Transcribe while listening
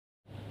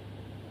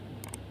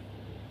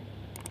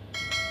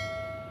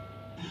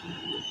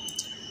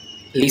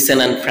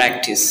Listen and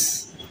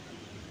practice.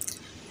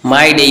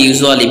 My day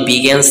usually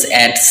begins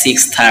at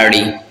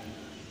 6:30.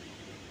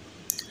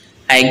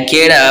 I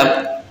get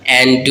up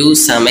and do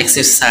some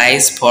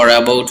exercise for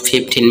about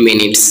 15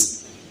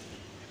 minutes.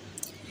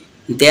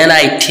 Then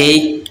I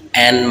take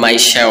and my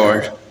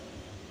shower.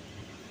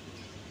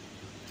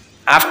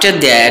 After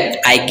that,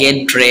 I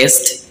get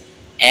dressed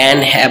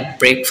and have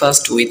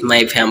breakfast with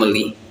my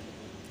family.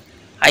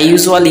 I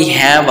usually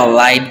have a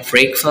light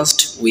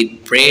breakfast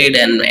with bread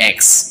and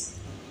eggs.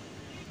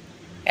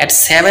 At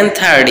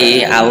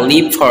 7:30, I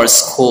leave for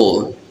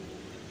school.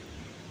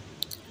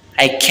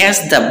 I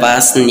catch the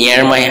bus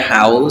near my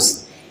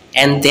house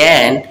and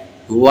then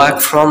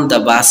walk from the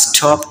bus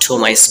stop to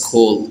my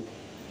school.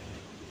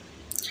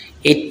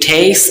 It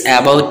takes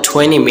about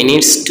 20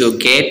 minutes to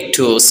get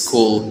to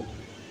school.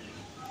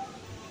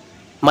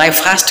 My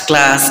first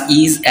class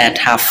is at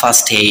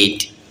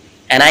 8:30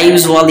 and I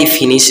usually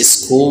finish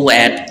school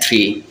at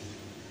 3.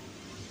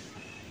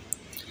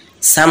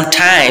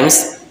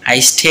 Sometimes I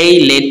stay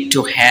late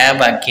to have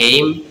a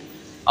game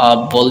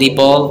of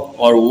volleyball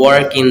or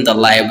work in the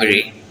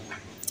library.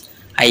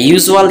 I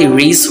usually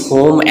reach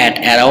home at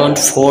around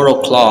 4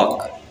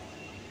 o'clock.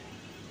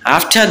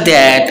 After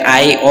that,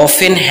 I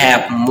often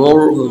have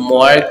more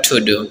homework to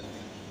do.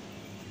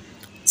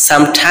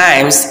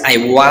 Sometimes I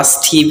watch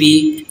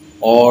TV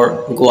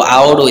or go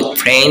out with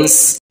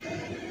friends.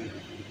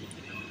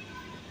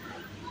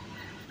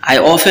 I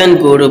often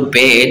go to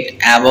bed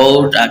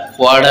about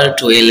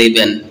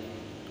 11:15.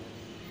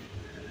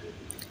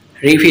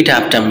 Repeat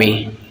after me.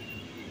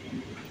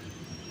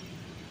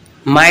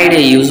 My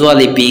day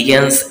usually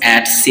begins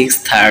at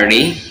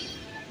 6:30.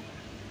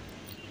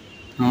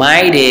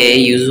 My day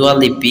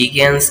usually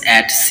begins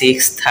at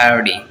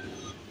 6:30.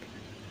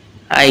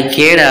 I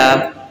get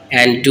up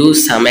and do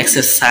some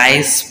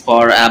exercise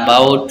for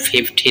about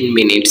 15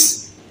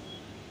 minutes.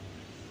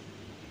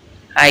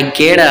 I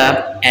get up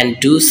and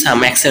do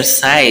some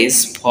exercise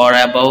for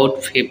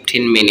about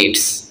 15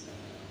 minutes.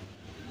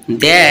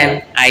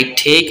 Then I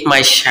take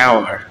my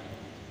shower.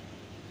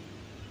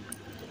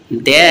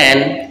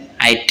 Then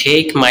I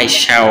take my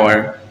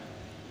shower.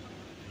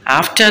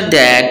 After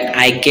that,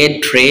 I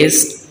get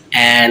dressed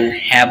and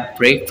have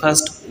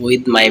breakfast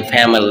with my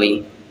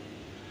family.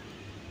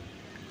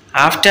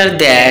 After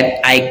that,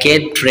 I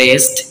get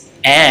dressed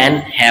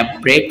and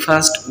have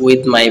breakfast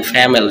with my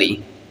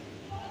family.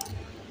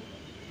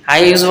 I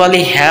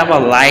usually have a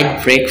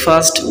light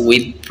breakfast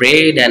with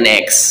bread and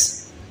eggs.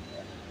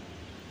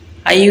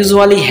 I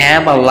usually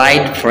have a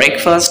light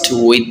breakfast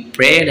with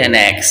bread and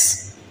eggs.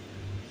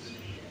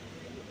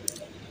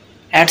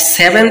 At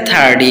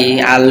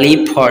 7:30, I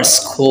leave for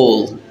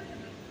school.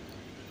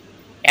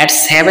 At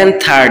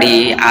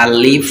 7:30, I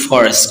leave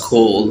for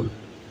school.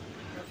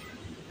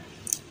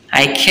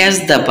 I catch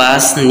the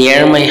bus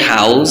near my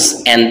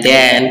house and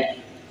then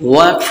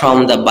walk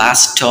from the bus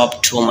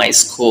stop to my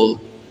school.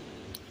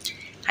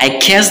 I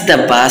catch the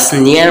bus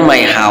near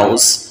my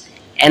house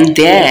and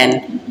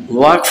then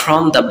walk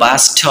from the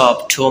bus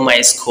stop to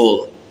my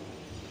school.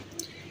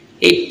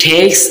 It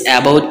takes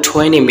about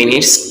 20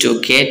 minutes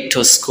to get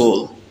to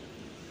school.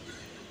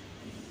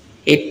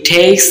 It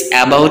takes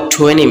about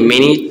 20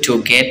 minutes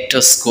to get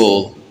to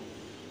school.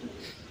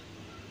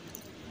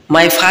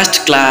 My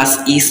first class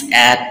is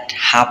at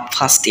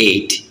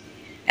 8:30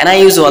 and I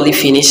usually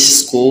finish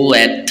school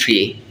at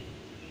 3.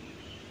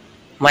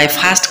 My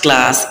first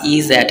class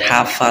is at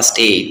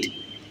 8:30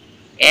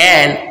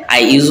 and I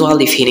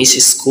usually finish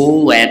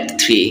school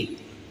at 3.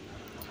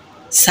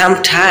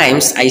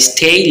 Sometimes I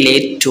stay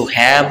late to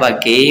have a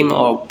game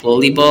of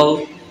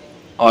volleyball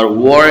or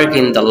work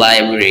in the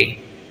library.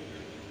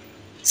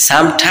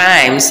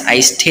 Sometimes I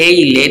stay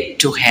late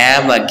to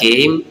have a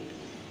game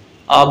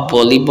of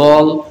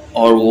volleyball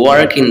or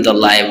work in the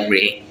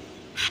library.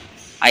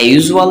 I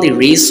usually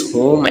reach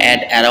home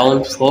at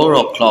around 4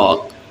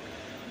 o'clock.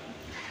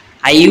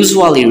 I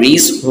usually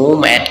reach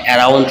home at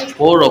around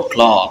 4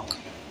 o'clock.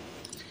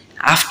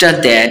 After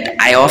that,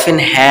 I often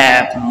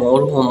have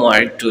more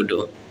homework to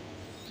do.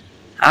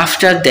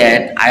 After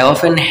that, I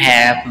often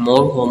have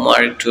more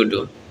homework to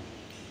do.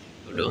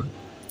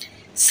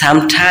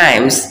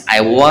 Sometimes I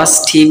watch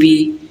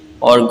TV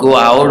or go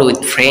out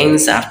with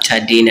friends after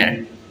dinner.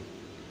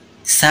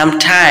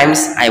 Sometimes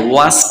I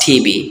watch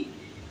TV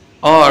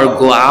or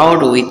go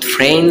out with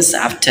friends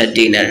after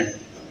dinner.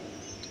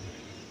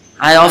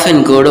 I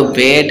often go to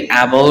bed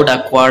about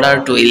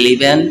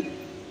 11:15.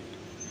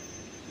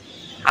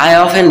 I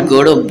often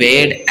go to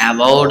bed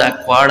about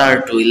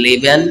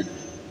 11:15.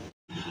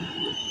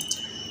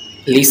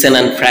 Listen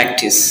and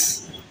practice.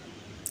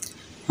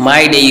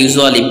 My day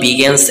usually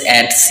begins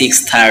at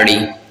 6:30.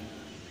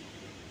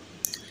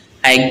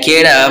 I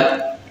get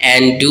up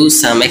and do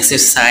some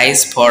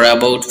exercise for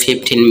about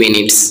 15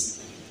 minutes.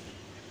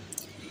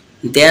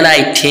 Then I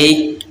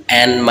take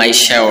and my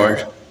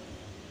shower.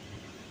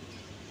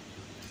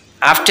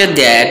 After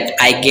that,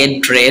 I get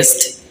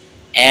dressed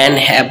and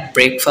have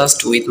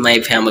breakfast with my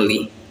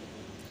family.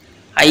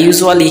 I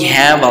usually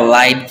have a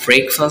light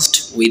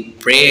breakfast with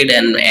bread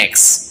and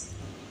eggs.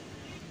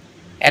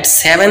 At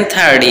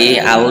 7:30,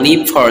 I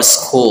leave for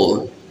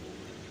school.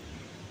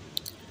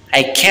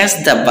 I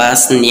catch the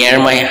bus near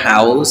my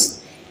house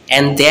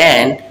and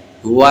then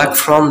walk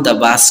from the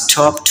bus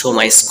stop to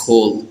my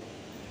school.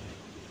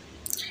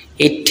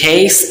 It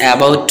takes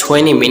about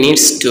 20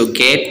 minutes to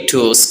get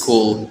to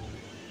school.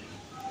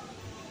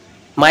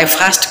 My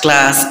first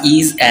class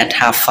is at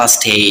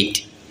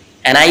 8:30,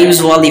 and I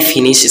usually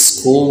finish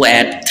school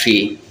at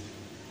 3.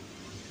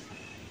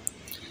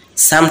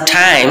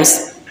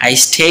 Sometimes I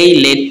stay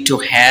late to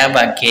have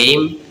a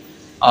game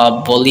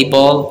of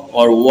volleyball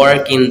or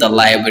work in the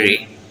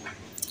library.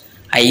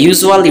 I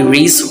usually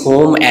reach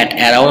home at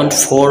around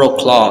 4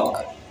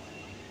 o'clock.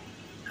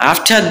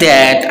 After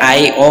that,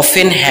 I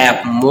often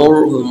have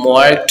more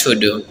homework to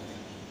do.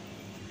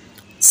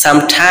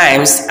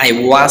 Sometimes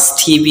I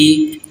watch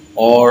TV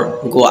or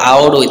go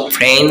out with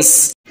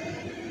friends.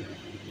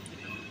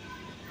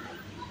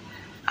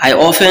 I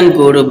often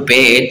go to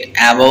bed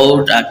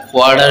about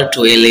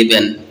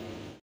 10:15.